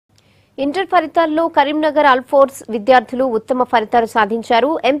Inter ఫలితాల్లో కరీంనగర్ అల్ఫోర్స్ విద్యార్థులు ఉత్తమ ఫలితాలు సాధించారు.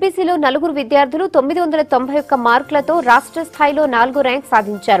 ఎంపీసీలో 4 విద్యార్థులు 991 మార్కులతో రాష్ట్ర స్థాయిలో 4వ ర్యాంక్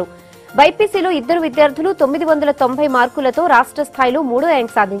సాధించారు. బైపీసీలో 2 విద్యార్థులు 990 మార్కులతో రాష్ట్ర స్థాయిలో 3వ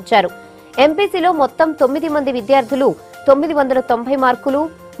ర్యాంక్ సాధించారు. ఎంపీసీలో మొత్తం 9 మంది విద్యార్థులు 990 మార్కులు,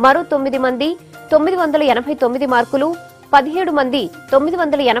 మరో 9 మంది 989 మార్కులు, 17 మంది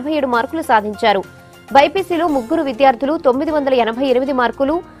 987 మార్కులు సాధించారు. బైపీసీలో 3 విద్యార్థులు 988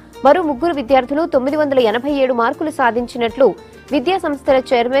 మార్కులు, మరో 3 విద్యార్థులు 987 మార్కులు సాధించినట్లు విద్యా సంస్థల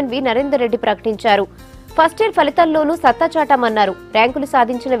చైర్మన్ వి నరేందర్ రెడ్డి ప్రకటించారు. ఫస్ట్ ఇయర్ ఫలితాల్లోనూ సత్తా చాటామన్నారు. ర్యాంకులు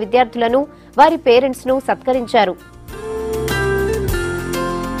సాధించిన విద్యార్థులను వారి పేరెంట్స్ ను సత్కరించారు.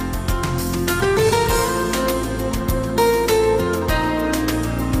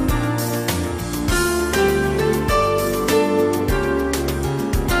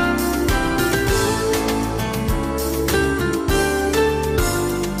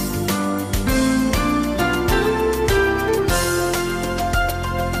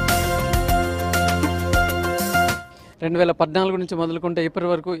 రెండు 2014 నుంచి మొదలుకుంటే ఇప్పటి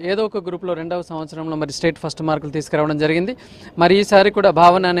వరకు ఏదో ఒక గ్రూప్లో 2వ సంవత్సరంలో మరి స్టేట్ ఫస్ట్ మార్కులు తీసుకురావడం జరిగింది. మరి ఈసారి కూడా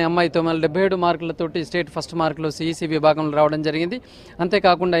భావన అనే అమ్మాయి 977 మార్కులతోటి స్టేట్ ఫస్ట్ మార్కులు సిఈసి విభాగంలో రావడం జరిగింది.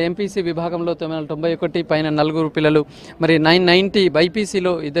 అంతేకాకుండా ఎంపీసీ విభాగంలో 991 పైన 4 పిల్లలు, మరి 990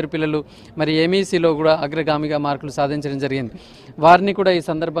 బైపీసీలో 2 పిల్లలు, మరి ఎంఈసీలో కూడా అగ్రగామిగా మార్కులు సాధించడం జరిగింది. వారిని కూడా ఈ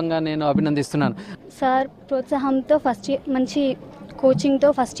సందర్భంగా నేను అభినందిస్తున్నాను. సార్ ప్రోత్సాహంతో ఫస్ట్ ఇయర్ మంచి కోచింగ్తో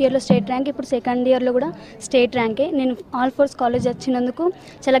ఫస్ట్ ఇయర్లో స్టేట్ ర్యాంక్, ఇప్పుడు సెకండ్ ఇయర్లో కూడా స్టేట్ ర్యాంకే. నేను అల్ఫోర్స్ కాలేజ్ వచ్చినందుకు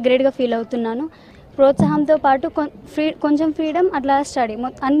చాలా గ్రేట్గా ఫీల్ అవుతున్నాను. ప్రోత్సాహంతో పాటు కొంచెం ఫ్రీడమ్, అట్లా స్టడీ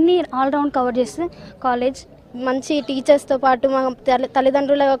అన్నీ ఆల్రౌండ్ కవర్ చేస్తే కాలేజ్ మంచి టీచర్స్తో పాటు మా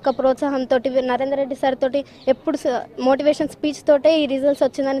తల్లిదండ్రుల యొక్క ప్రోత్సాహంతో నరేందర్ రెడ్డి సార్ తోటి ఎప్పుడు మోటివేషన్ స్పీచ్ తోటే ఈ రిజల్ట్స్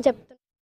వచ్చిందని చెప్తాను.